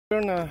We're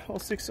on a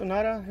 06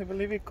 Sonata. I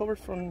believe it covered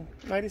from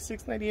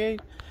 96,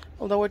 98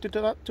 all the way to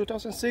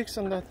 2006.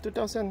 And the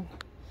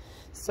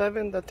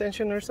 2007 the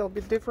tensioners are a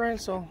bit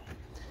different, so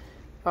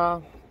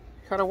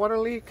had a water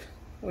leak.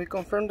 We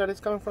confirmed that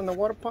it's coming from the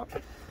water pump.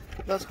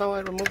 That's how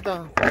I removed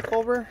the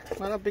cover.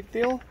 Not a big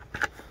deal.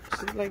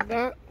 Just like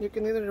that. You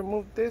can either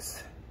remove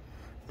this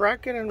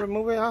bracket and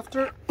remove it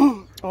after,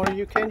 or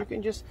you can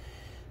just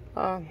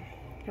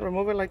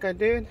remove it like I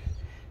did.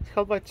 It's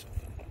held by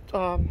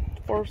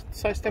 4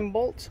 size 10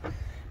 bolts.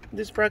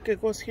 This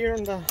bracket goes here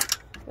on the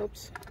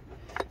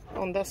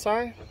on that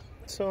side.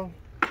 So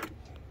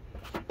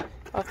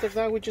after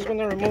that, we're just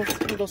gonna remove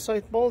those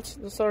size bolts.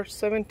 Those are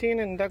 17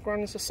 and that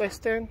ground is a size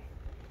 10.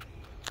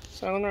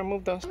 So I'm gonna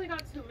remove those.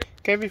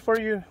 Okay, before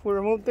we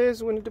remove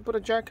this, we need to put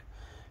a jack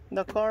in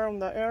the car on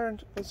the air.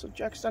 It's a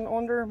jack stand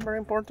under, very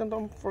important,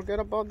 don't forget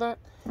about that.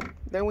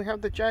 Then we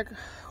have the jack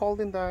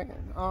holding the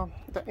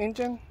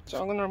engine. So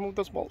I'm gonna remove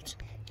those bolts.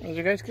 As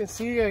you guys can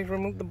see, I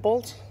removed the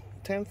bolts,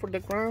 10 for the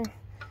ground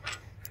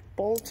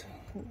bolt,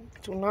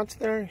 2 nuts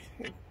there,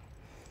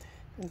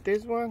 and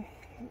this one.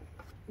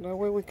 That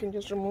way we can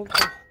just remove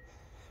the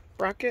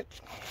bracket.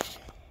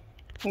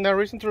 And the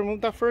reason to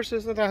remove that first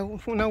is that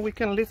now we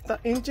can lift the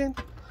engine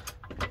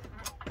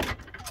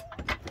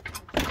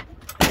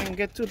and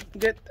get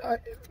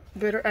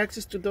better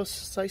access to those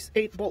size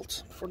 8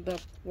 bolts for the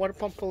water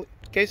pump pulley.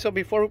 Okay, so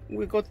before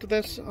we go to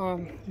this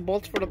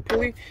bolts for the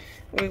pulley,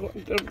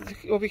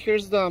 over here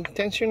is the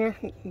tensioner,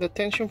 the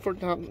tension for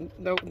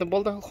the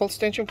bolt that holds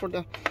tension for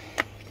the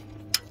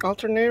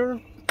alternator.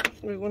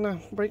 We're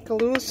gonna break it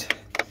loose,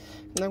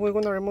 and then we're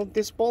gonna remove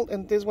this bolt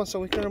and this one so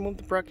we can remove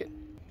the bracket.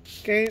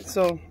 Okay,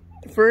 so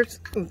first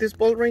this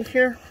bolt right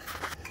here,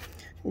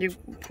 you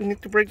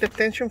need to break the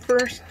tension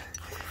first,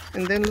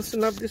 and then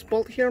loosen up this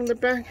bolt here on the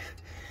back.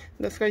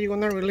 That's how you're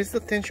gonna release the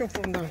tension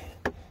from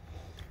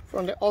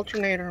the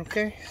alternator.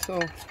 Okay, so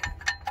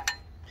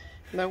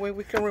that way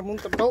we can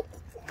remove the belt.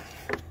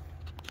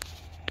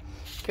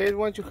 Okay,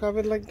 once you have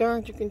it like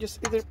that, you can just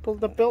either pull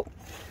the belt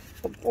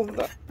of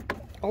the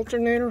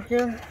alternator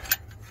here,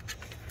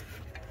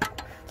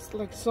 just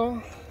like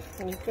so,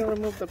 and you can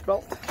remove the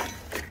belt.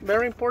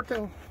 Very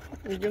important,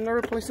 you're not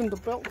replacing the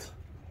belt.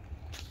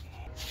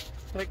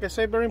 Like I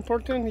say, very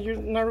important, you're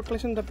not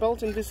replacing the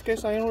belts. In this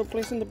case, I am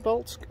replacing the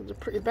belts because they're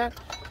pretty bad.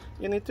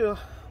 You need to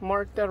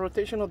mark the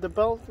rotation of the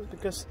belt,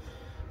 because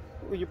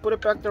when you put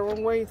it back the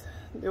wrong way,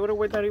 the other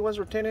way that it was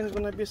rotating is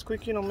going to be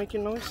squeaking or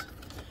making noise.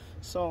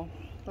 So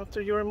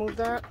after you remove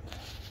that,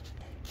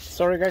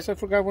 sorry guys, I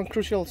forgot one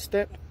crucial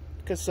step,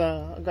 because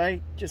a guy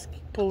just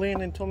pulled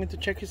in and told me to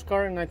check his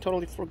car, and I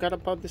totally forgot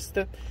about this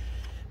step.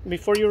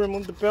 Before you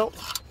remove the belt,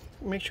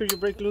 make sure you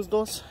break loose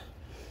those.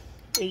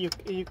 If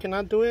you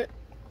cannot do it,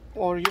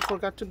 or you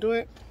forgot to do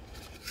it,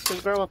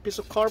 just grab a piece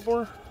of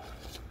cardboard,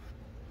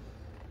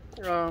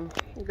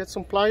 get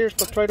some pliers,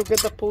 but try to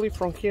get the pulley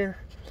from here,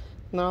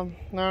 not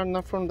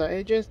from the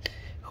edges.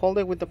 Hold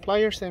it with the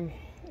pliers and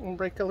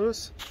break it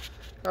loose.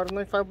 I don't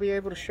know if I'll be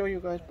able to show you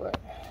guys, but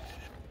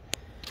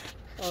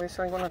at least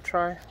I'm gonna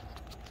try.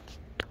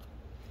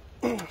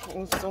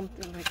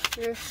 Something like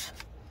this.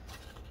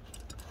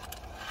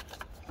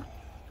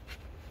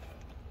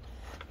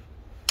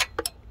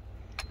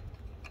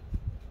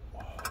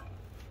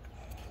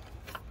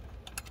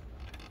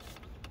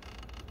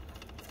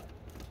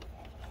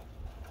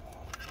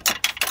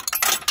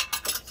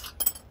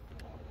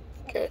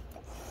 Okay,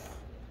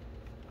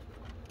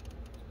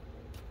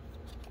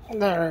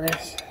 there it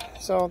is.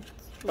 So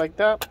like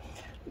that,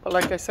 but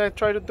like I said,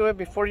 try to do it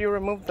before you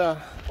remove the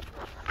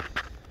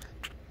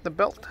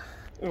belt.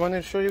 I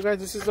wanted to show you guys,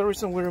 this is the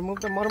reason we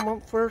remove the motor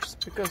mount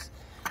first, because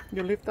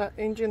you lift that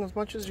engine as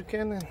much as you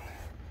can, and you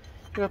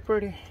got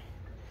the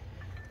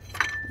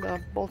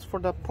bolts for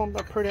the pump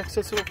are pretty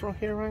accessible from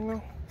here right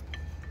now.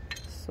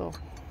 So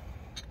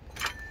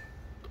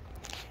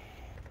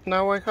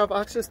now I have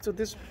access to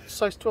this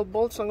size 12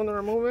 bolts. I'm going to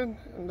remove it,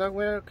 and that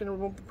way I can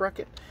remove the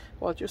bracket.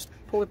 Well, just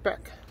pull it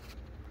back.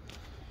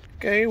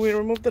 Okay, we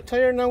remove the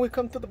tire. Now we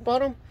come to the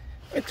bottom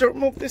and to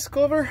remove this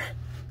cover.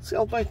 It's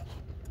held by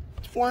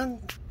 1,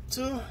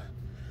 2,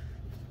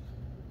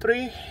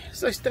 3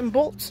 size 10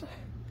 bolts.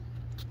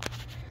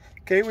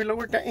 Okay, we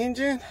lowered the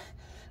engine.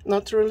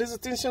 Now to release the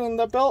tension on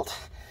the belt,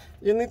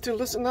 you need to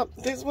loosen up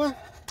this one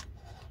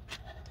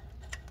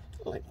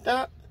like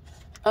that.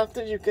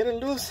 After you get it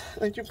loose,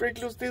 then you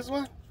break loose this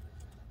one,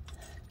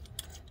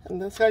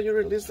 and that's how you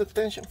release the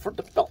tension for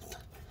the belt.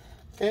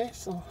 Okay,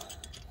 so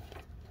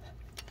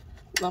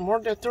the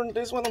more they turn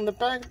this one on the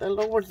back, the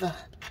lower the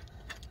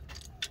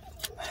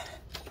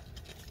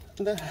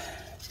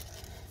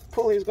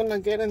pulley is gonna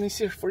get, and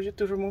easier for you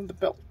to remove the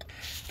belt.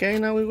 Okay,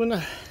 now we're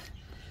gonna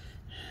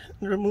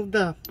remove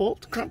the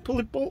bolt,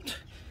 pulley bolt.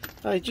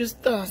 I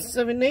just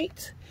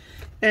 7/8,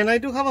 and I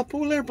do have a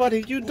puller, but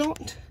if you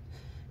don't,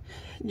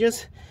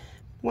 just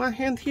one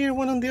hand here,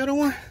 one on the other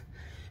one,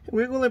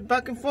 wiggle it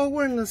back and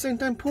forward, and at the same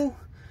time pull,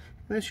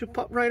 and it should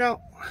pop right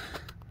out.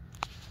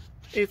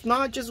 If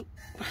not, just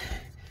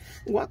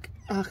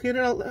hit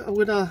it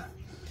with a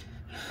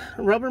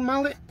rubber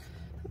mallet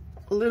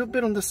a little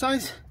bit on the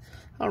sides,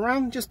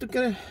 around just to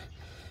get it,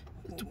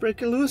 to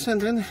break it loose,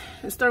 and then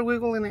start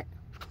wiggling it.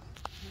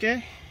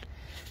 Okay.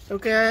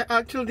 Okay, I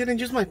actually didn't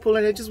use my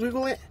puller, I just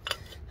wiggle it.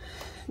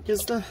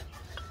 Just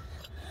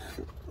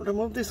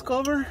remove this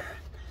cover,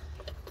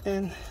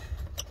 and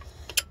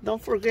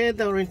don't forget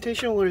the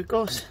orientation where it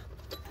goes.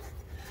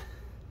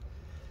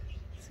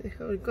 See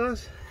how it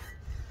goes.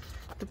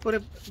 To put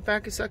it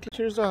back exactly.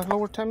 Here's a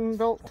lower timing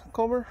belt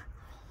cover.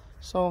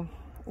 So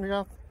we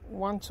got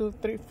 1, 2,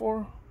 3,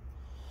 4,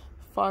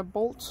 5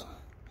 bolts,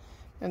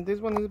 and this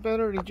one is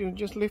better if you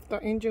just lift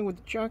the engine with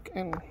the jack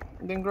and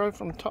then grab it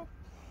from top.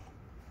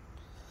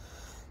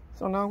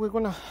 So now we're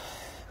gonna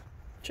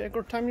check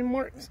our timing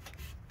marks.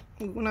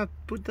 We're gonna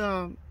put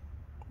the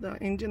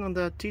engine on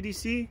the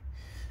TDC.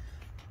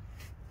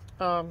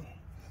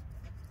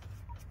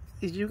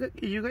 If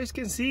you guys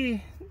can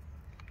see,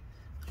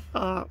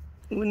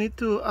 we need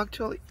to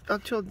actually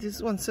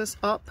this one says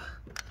up,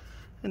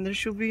 and there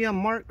should be a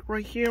mark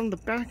right here on the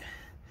back,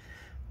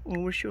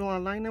 and we should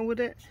align it with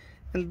it.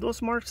 And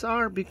those marks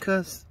are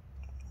because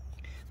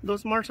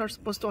those marks are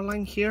supposed to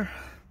align here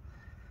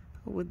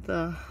with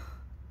the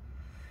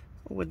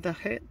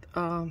head.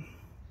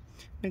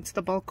 It's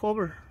the ball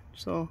cover,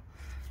 so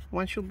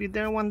one should be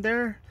there, one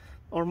there,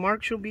 or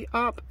mark should be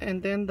up,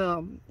 and then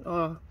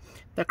the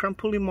crank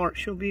pulley mark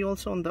should be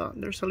also on the,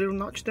 there's a little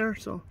notch there,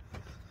 so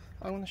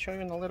I'm going to show you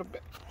in a little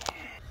bit.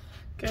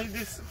 Okay,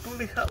 this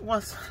pulley had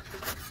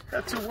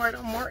 2 white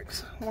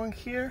marks, one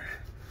here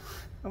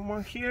and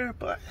one here,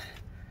 but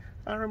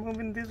I'm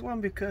removing this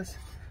one because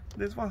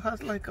this one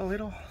has like a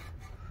little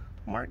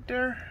mark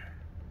there,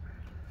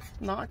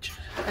 notch,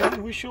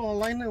 and we should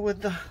align it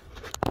with the,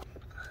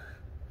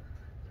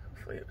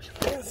 you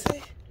can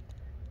see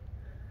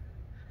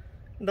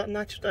that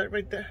notch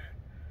right there,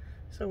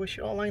 so we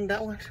should align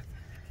that one.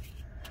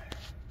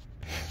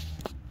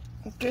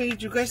 Okay,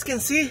 you guys can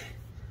see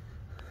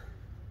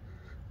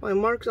my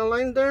marks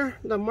aligned there.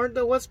 The mark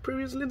that was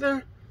previously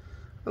there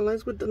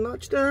aligns with the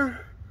notch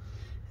there.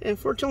 And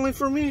fortunately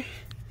for me,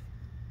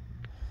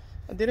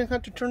 I didn't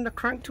have to turn the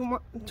crank too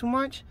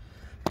much.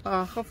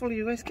 Hopefully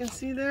you guys can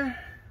see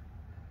there.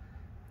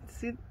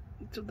 See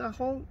to that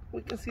hole,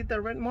 we can see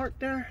the red mark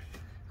there.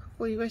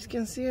 Hopefully you guys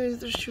can see it.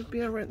 There should be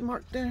a red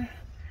mark there.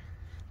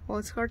 Well,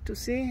 it's hard to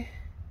see.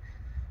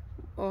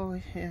 Oh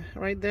yeah,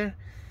 right there.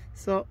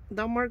 So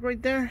that mark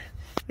right there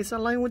is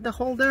aligned with the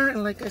hole there,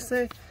 and like I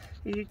said,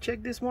 if you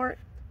check this mark,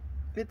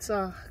 it's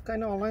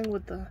kind of aligned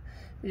with the,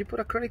 you put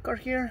a credit card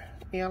here,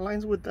 it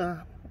aligns with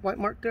the white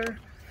mark there.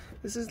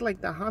 This is like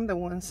the Honda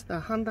ones,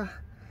 the Honda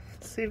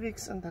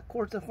Civics and the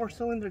Accord, the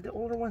 4-cylinder, the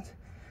older ones.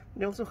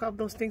 They also have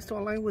those things to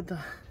align with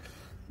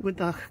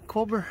the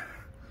cover.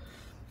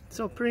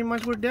 So pretty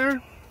much we're there.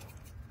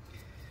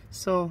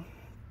 So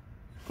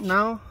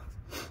now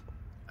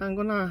I'm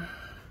gonna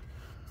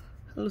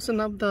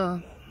loosen up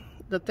the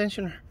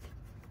tensioner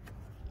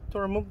to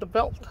remove the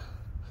belt.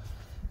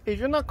 If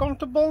you're not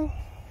comfortable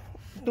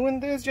doing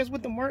this just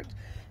with the marks,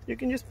 you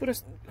can just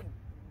put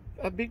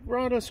a big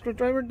rod or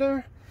screwdriver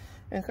there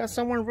and have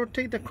someone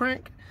rotate the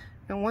crank,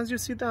 and once you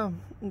see the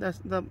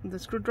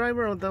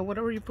screwdriver or the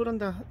whatever you put on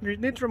the, you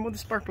need to remove the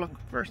spark plug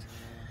first.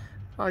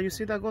 You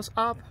see that goes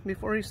up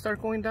before you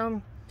start going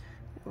down.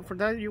 For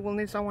that you will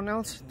need someone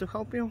else to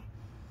help you.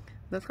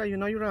 That's how you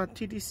know you're a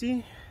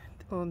TDC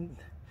on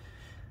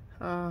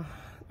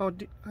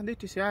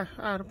DTC.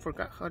 I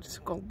forgot how it's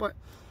called, but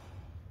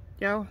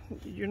yeah,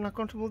 you're not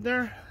comfortable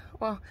there.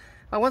 Well,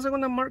 I wasn't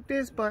gonna mark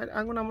this, but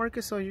I'm gonna mark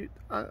it so you.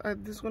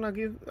 I'm just gonna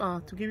give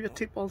to give you a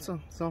tip also.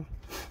 So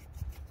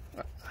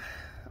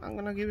I'm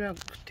gonna give you a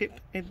tip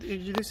if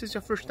this is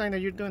your first time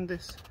that you're doing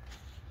this.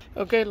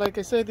 Okay, like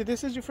I said, if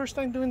this is your first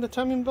time doing the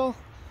timing belt,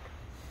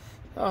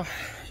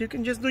 you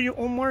can just do your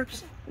own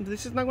marks.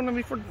 This is not gonna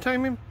be for the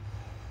timing.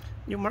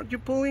 You mark your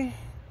pulley,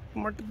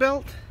 you mark the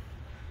belt,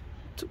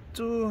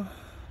 two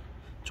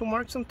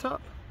marks on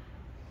top.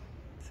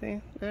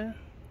 See, there.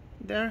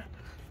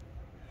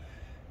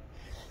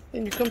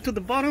 Then you come to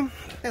the bottom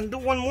and do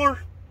one more,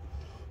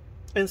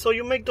 and so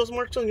you make those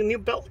marks on your new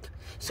belt.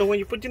 So when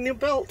you put your new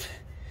belt,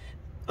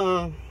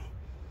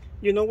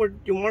 you know where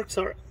your marks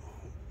are.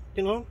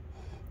 You know,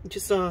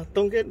 just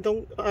don't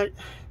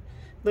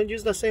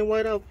use the same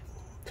white out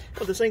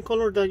or the same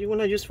color that you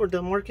wanna use for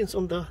the markings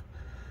on the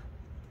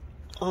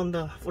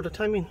for the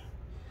timing.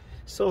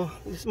 So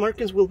these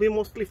markings will be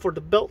mostly for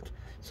the belt,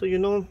 so you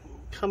know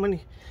how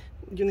many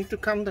you need to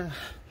count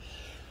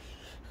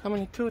how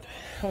many teeth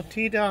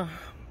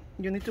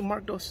you need to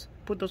mark those,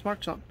 put those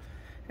marks on,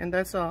 and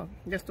that's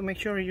just to make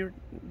sure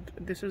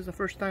this is the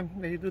first time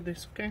that you do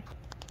this.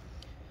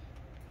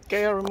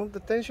 Okay, I removed the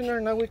tensioner.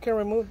 Now we can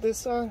remove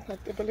this I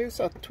believe it's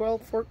a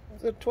 12 or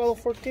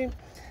 14.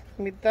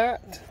 I mean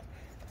that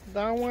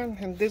one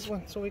and this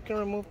one, so we can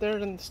remove there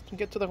and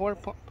get to the water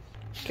pump.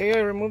 Okay,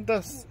 I removed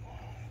the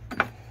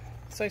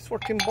size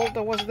 14 bolt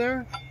that was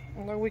there,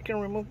 and now we can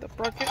remove the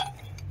bracket.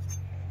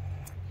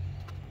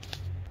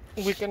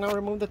 We can now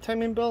remove the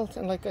timing belt,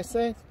 and like I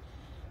said,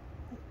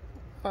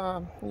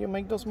 you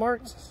make those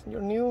marks.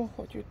 You're new,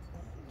 or you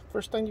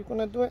first time you're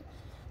gonna do it,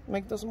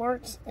 make those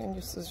marks, and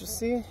just as you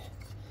see,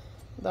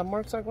 The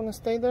marks are gonna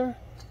stay there,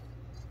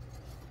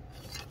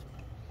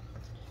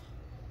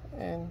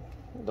 and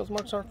those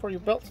marks are for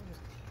your belt,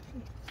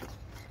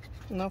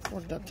 not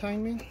for the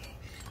timing.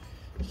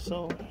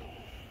 So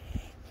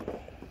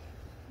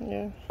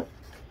yeah.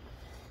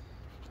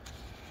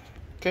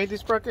 Okay,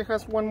 this bracket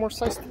has one more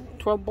size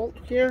 12 bolt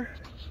here,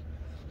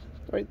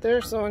 right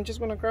there. So I'm just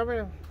gonna grab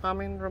it,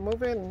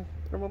 remove it, and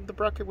remove the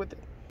bracket with it.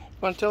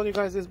 I'll tell you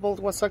guys, this bolt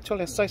was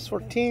actually a size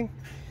 14.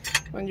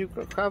 When you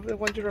have it,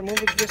 once you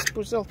remove it, just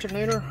push the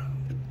alternator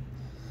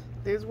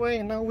this way,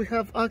 and now we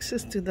have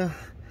access to the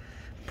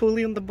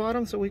pulley on the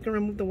bottom, so we can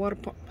remove the water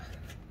pump.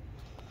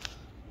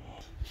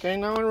 Okay,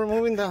 now I'm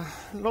removing the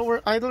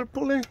lower idler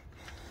pulley.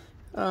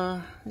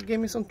 It gave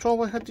me some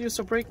trouble. I had to use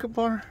a breaker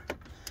bar,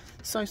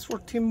 size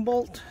 14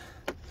 bolt.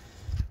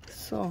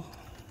 So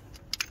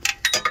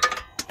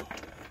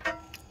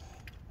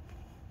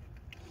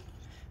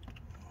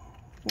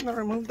I'm gonna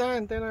remove that,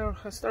 and then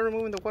I'll start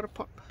removing the water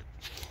pump.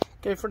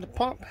 Okay, for the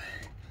pump,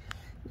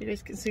 you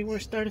guys can see where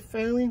it started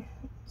failing,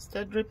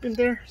 started dripping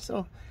there.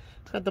 So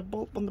had the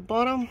bolt on the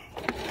bottom,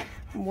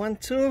 1,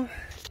 2,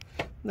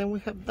 then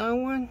we have that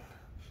one,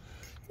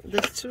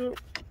 this 2,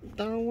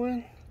 that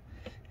one,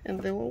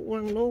 and the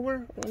one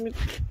lower. Let me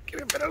give you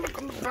a better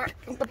look on the back,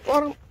 on the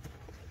bottom.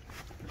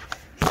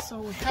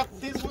 So we have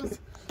these ones,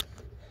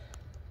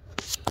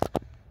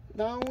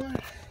 that one.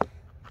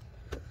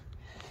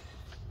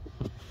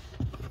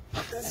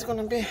 This is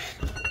gonna be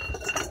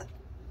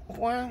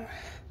 1,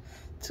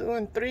 2,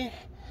 and 3.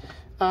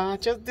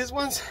 Just these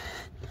ones,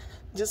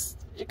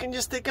 you can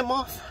just take them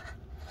off.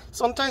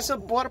 Sometimes the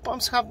water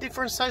pumps have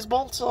different size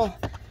bolts, so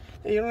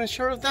if you're not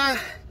sure of that,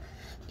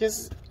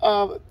 just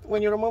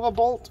when you remove a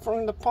bolt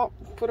from the pump,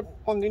 put it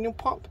on the new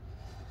pump.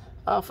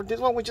 For this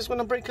one, we're just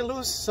gonna break it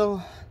loose.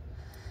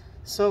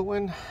 So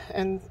when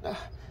and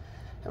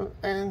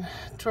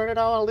turn it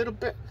out a little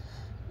bit.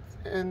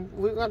 And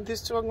we got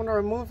these two I'm gonna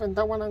remove, and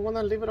that one I'm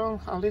gonna leave it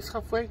on at least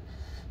halfway.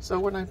 So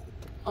when I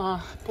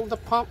pull the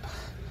pump,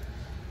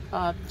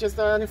 just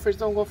the antifreeze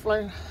don't go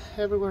flying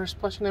everywhere,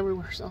 splashing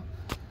everywhere. So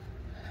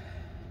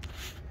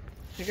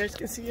you guys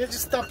can see I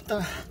just stopped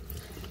the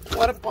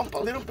water pump a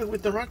little bit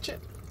with the ratchet,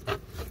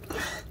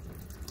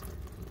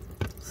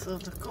 so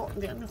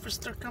the antifreeze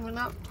start coming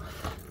out.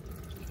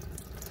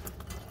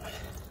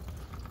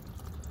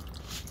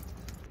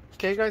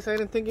 Okay guys, I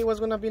didn't think it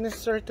was gonna be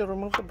necessary to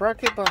remove the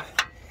bracket, but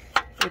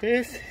it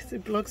is.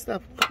 It blocks the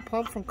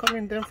pump from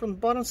coming down from the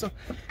bottom. So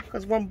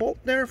there's one bolt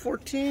there,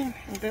 14,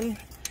 and then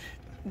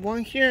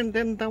one here, and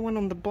then that one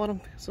on the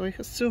bottom. So it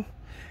has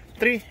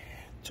 3,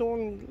 2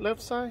 on the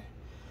left side,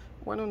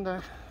 1 on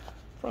the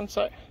front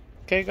side.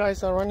 Okay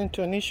guys, I ran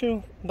into an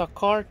issue. The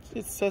card,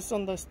 it says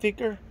on the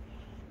sticker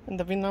and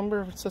the VIN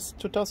number, it says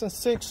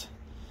 2006.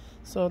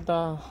 So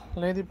the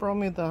lady brought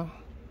me the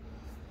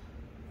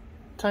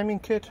timing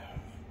kit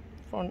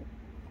from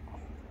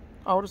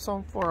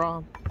AutoZone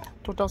for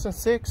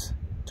 2006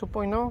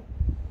 2.0,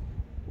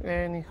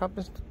 and it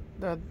happens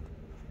that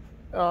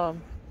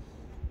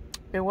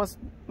it was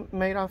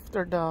made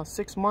after the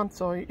 6 months,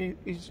 so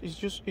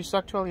it's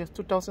actually a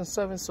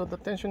 2007, so the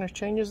tensioner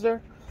changes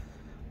there,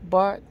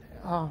 but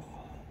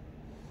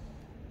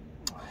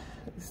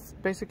it's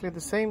basically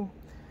the same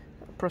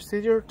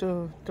procedure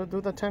to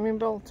do the timing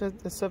belt,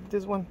 except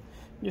this one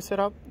you set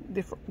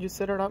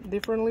it up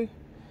differently.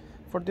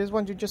 For this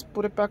one, you just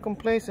put it back in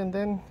place, and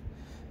then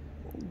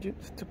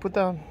to put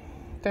the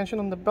tension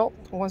on the belt,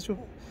 once you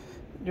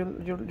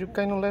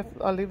kind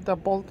of leave the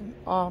bolt,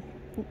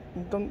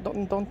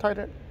 don't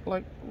tighten it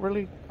like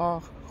really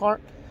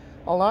hard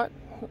a lot,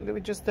 leave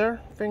it just there,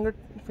 finger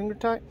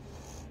tight,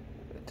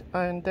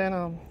 and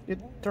then you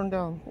turn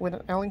down with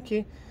an Allen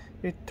key,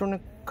 you turn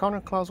it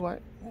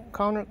counterclockwise,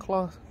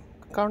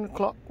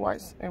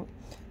 and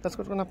that's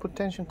what's gonna put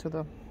tension to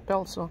the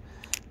belt. So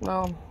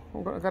now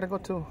I gotta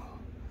go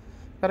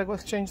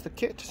exchange the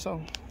kit. So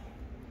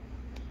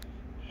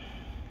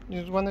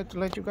just wanted to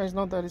let you guys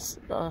know that it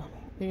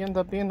ended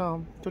up being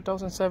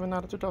 2007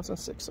 out of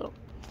 2006. So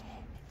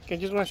okay,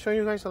 just want to show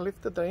you guys. I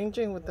lifted the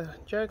engine with the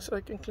jack so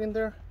I can clean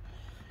there,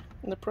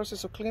 in the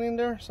process of cleaning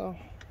there. So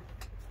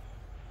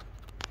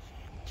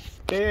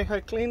okay, I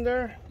cleaned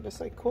there,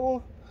 just like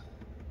cool.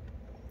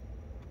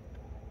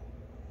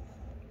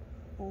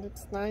 It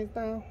looks nice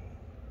now.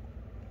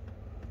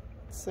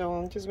 So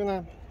I'm just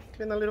gonna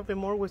clean a little bit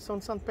more with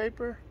some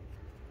sandpaper,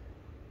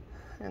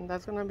 and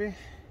that's gonna be.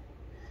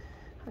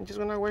 I'm just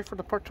gonna wait for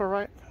the part to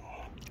arrive.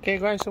 Okay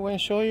guys, so I want to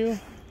show you,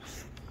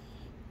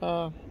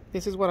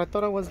 this is what I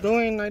thought I was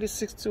doing.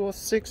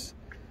 96206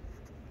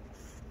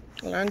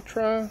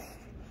 Elantra.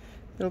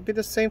 It'll be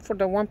the same for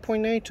the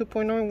 1.8,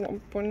 2.0,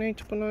 1.8,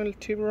 2.0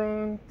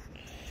 Tiburon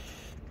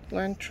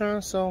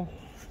Elantra. So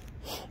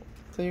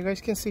you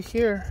guys can see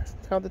here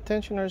how the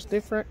tensioner is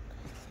different.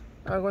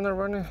 I'm gonna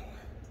run it.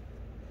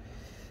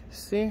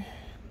 See,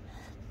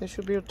 there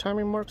should be your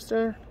timing marks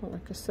there,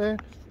 like I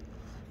said,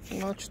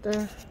 notch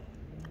there,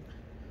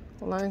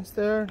 lines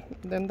there,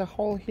 then the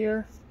hole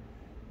here,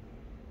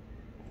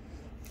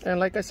 and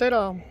like I said,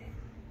 let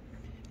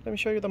me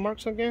show you the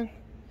marks again.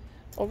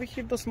 over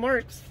here, those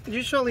marks,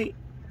 usually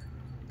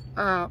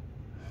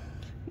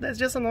that's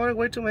just another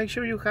way to make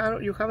sure you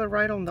have it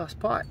right on the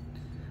spot.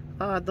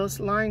 Those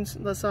lines,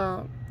 those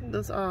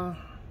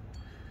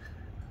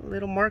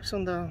little marks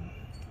on the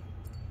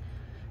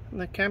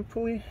cam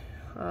pulley,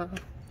 they're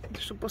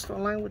supposed to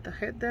align with the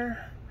head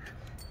there,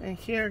 and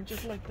here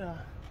just like the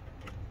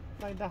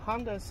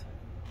Hondas.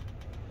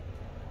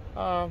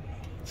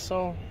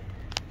 So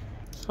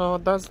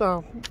that's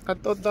the, I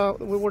thought that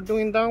we were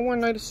doing that one,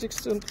 96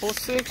 to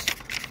 06,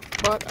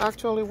 but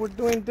actually we're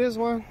doing this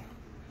one.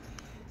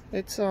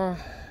 It's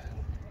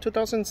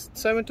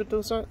 2007 to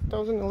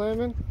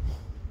 2011.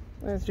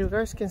 As you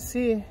guys can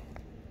see,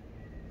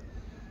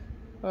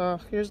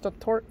 here's the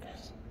torque,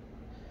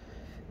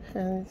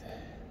 and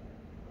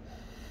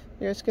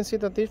you guys can see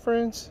the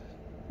difference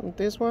on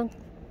this one.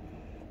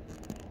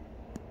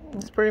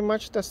 It's pretty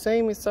much the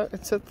same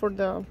except for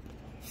the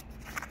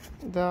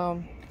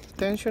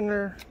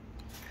tensioner.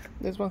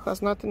 This one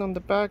has nothing on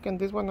the back, and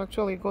this one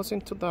actually goes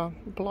into the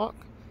block.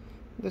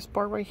 This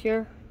part right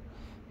here,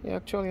 it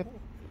actually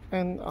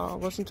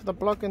goes into the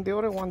block, and the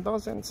other one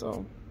doesn't.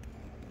 So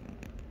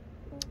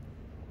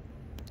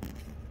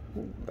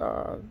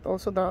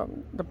also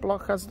the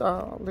block has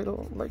a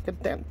little like a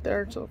dent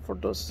there, so for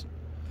those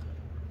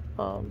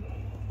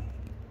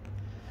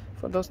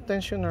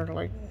tensioner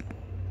like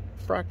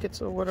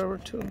brackets or whatever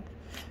to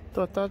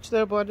attach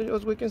there. But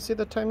as we can see,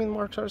 the timing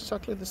marks are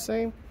exactly the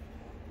same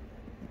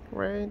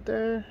right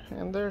there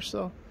and there.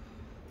 So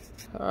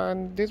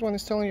and this one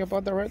is telling you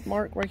about the red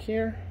mark right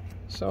here.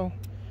 So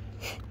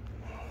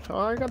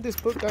I got this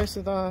book, guys.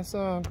 It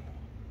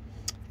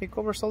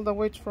covers all the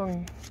way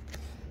from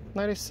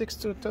 96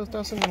 to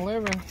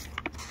 2011.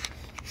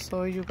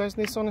 So you guys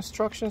need some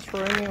instructions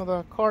for any of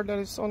the car that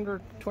is under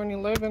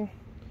 2011,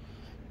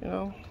 you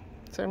know,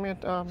 send me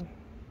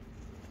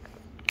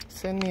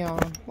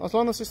as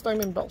long as it's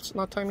timing belts,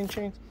 not timing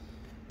chains,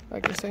 I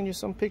can send you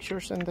some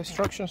pictures and the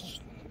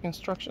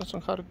instructions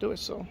on how to do it.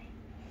 So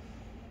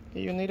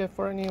if you need it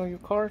for any of your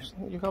cars,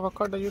 you have a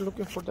car that you're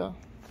looking for the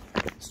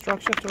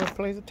instructions to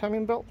replace the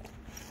timing belt,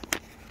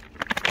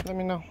 let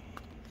me know.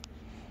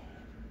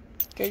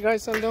 Okay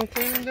guys, I'm done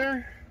cleaning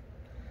there.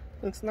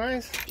 Looks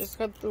nice. Just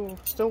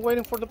still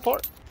waiting for the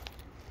part.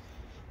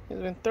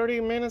 It's been 30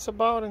 minutes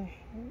about and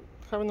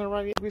haven't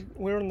arrived yet.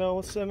 We're in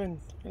the 07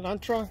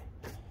 Elantra.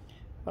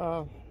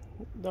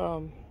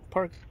 The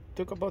part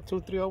took about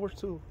 2-3 hours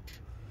to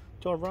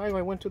arrive.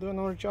 I went to do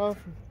another job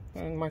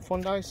and my phone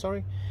died,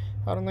 sorry.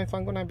 I don't know if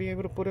I'm gonna be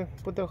able to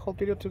put the whole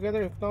video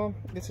together. If not,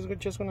 this is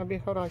just gonna be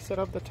how I set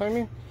up the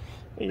timing.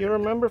 You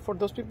remember, for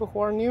those people who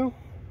are new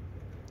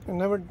and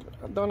never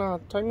done a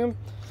timing,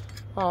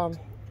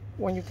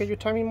 when you get your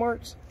timing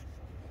marks,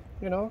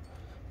 you know,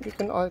 you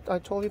can, I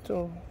told you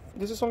to,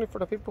 this is only for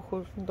the people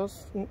who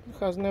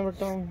has never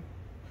done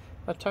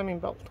a timing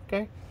belt.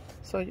 Okay,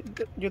 so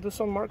you do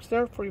some marks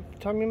there for your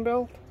timing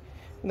belt,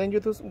 and then you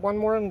do one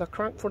more on the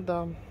crank for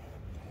the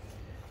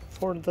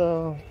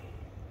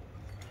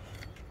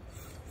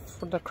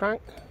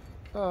crank,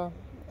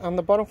 on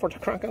the bottom for the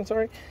crank, I'm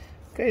sorry.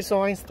 Okay,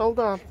 so I installed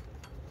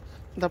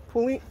the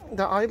pulley,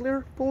 the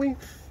idler pulley.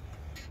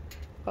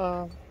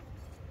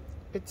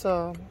 It's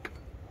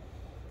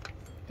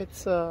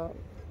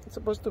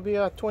supposed to be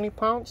 20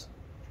 pounds,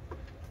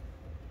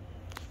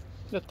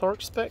 the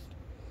torque spec.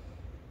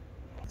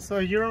 So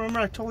you remember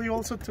I told you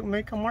also to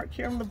make a mark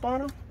here on the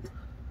bottom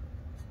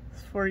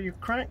for your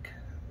crank.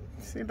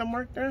 See the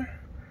mark there?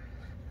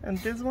 And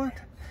this one,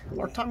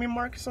 our timing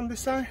mark is on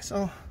this side.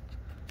 So,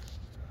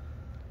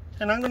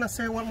 and I'm gonna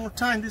say one more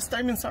time, these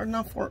timings are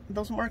not for,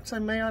 those marks I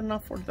made are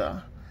not for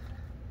the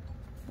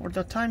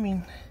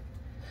timing.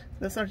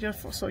 These are just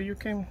for, so you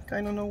can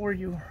kind of know where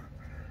your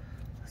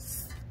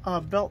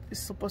belt is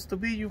supposed to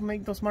be. You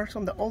make those marks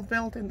on the old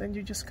belt, and then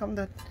you just come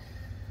that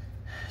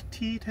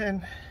teeth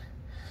and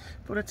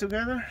put it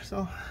together.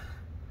 So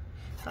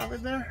have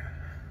it there.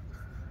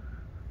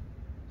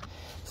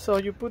 So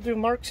you put your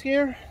marks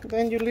here,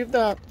 then you leave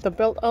the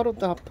belt out of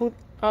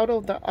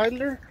the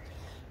idler.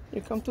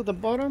 You come to the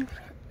bottom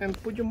and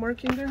put your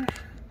mark in there.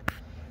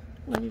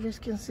 And you guys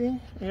can see,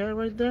 yeah,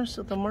 right there.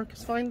 So the mark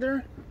is fine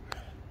there.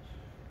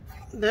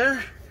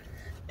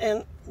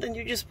 And then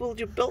you just pull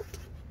your belt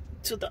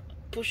to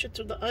push it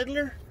to the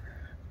idler.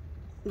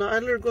 The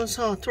idler goes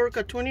torque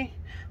at 20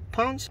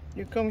 pounds.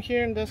 You come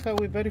here, and that's how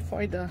we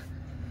verify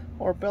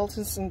our belt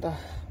is in the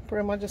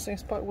pretty much the same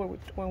spot where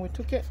when we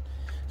took it.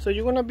 So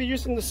you're gonna be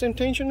using the same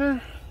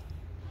tensioner.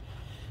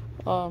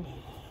 Well,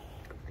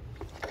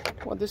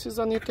 this is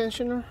a new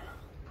tensioner.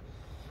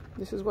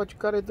 This is what you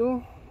gotta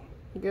do.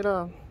 Get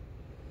a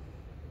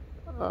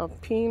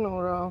pin,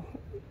 or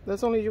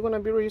that's only you're gonna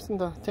be using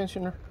the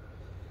tensioner.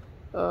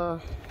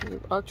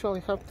 You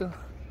actually have to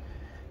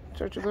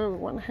touch it there with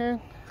one hand.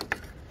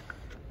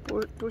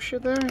 Push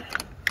it there.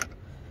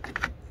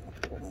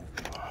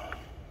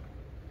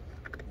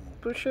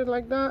 Push it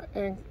like that,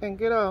 and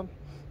get a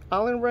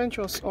Allen wrench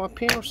or a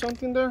pin or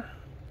something there.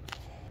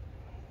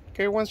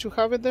 Okay, once you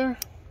have it there,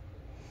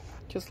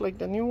 just like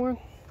the new one,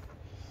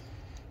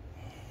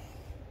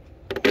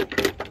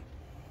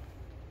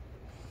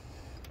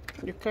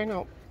 you kind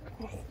of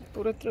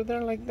put it through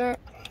there like that,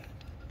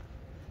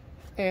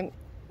 and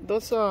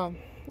those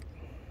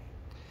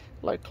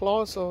like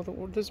claws, so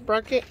this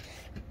bracket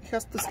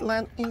has to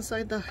land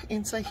inside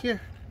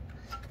here,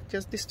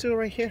 just these two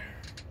right here.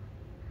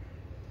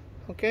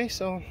 Okay,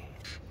 so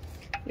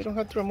you don't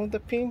have to remove the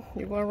pin.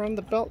 You go around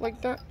the belt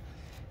like that.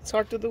 It's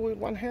hard to do with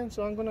one hand,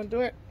 so I'm gonna do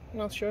it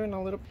and I'll show you in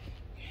a little.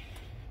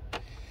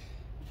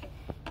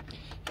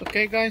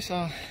 Okay guys,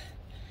 to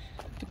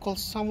call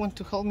someone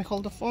to help me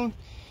hold the phone.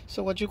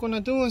 So what you're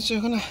gonna do is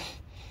you're gonna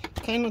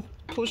kind of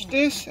push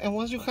this, and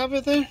once you have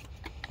it there,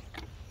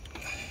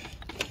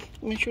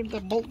 make sure the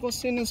bolt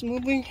goes in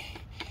smoothly,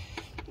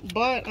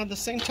 but at the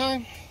same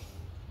time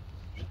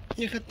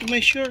you have to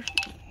make sure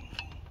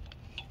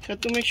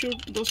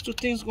those two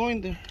things go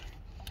in there.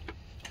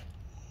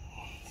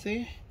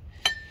 See,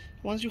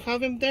 once you have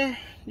them there,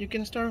 you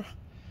can start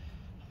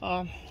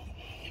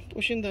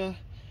pushing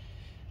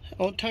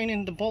or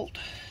tightening the bolt.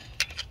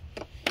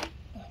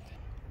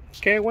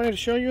 Okay, I wanted to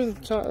show you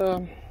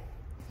the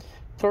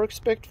torque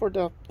spec for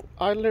the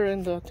idler,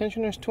 and the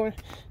tensioner is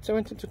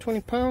 17 to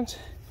 20 pounds.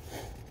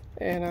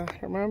 And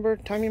remember,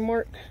 timing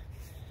mark,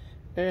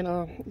 and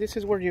this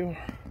is where your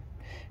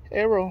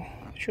arrow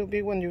should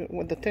be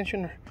with the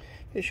tensioner.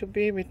 It should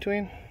be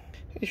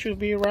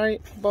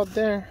right about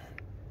there.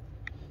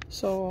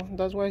 So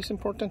that's why it's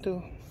important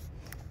to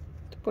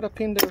put a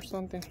pin there or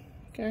something.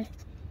 Okay,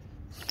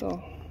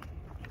 so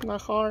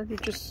not hard, you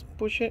just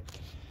push it.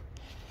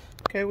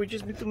 Okay, we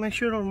just need to make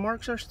sure our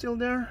marks are still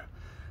there.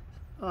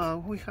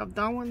 We have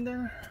that one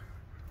there.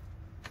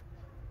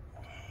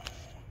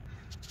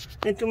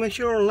 Need to make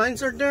sure our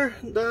lines are there.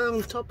 The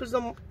on top is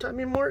the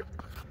timing mark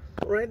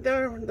right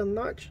there, the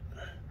notch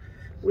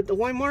with the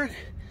Y mark.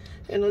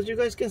 And as you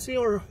guys can see,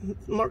 our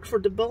mark for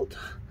the belt,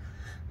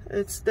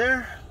 it's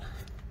there.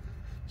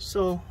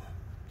 So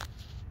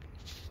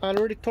I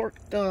already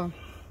torqued the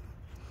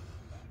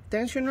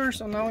tensioner,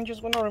 so now I'm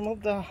just gonna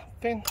remove the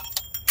pin.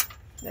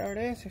 There it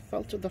is. It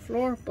fell to the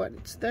floor, but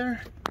it's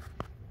there.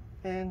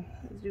 And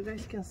as you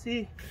guys can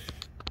see,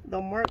 the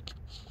mark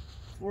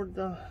for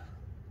the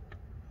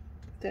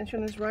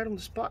tension is right on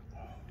the spot.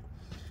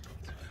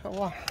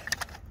 So,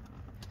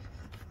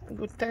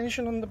 good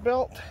tension on the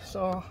belt.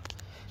 So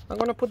I'm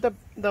gonna put the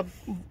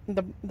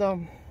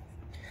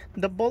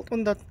bolt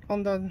on the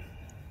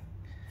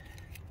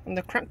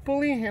crank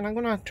pulley, and I'm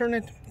gonna turn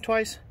it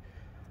twice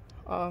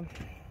to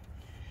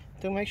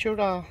make sure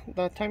the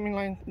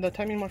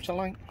timing marks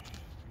align.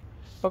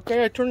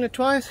 Okay, I turned it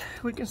twice.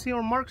 We can see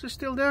our marks are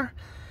still there.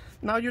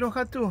 Now you don't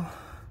have to.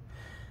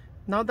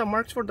 Now the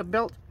marks for the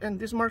belt and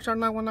these marks are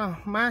not gonna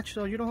match,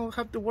 so you don't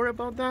have to worry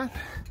about that.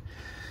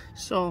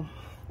 So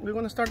we're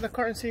gonna start the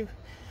car and see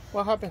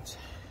what happens.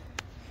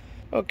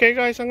 Okay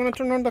guys, I'm gonna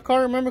turn on the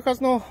car. Remember, it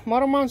has no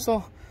motor mount,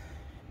 so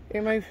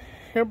it might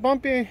hear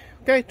bumpy.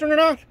 Okay, turn it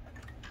on.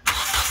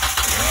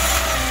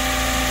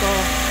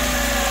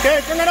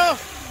 Okay, turn it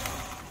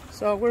off.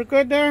 So we're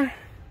good there.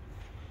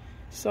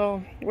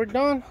 So we're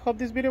done. Hope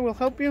this video will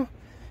help you.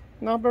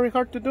 Not very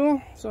hard to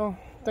do. So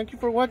thank you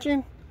for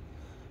watching.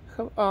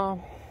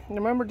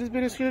 Remember, this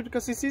video is here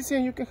because it's easy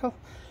and you can help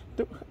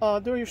do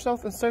it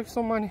yourself and save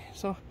some money.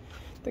 So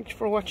thank you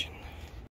for watching.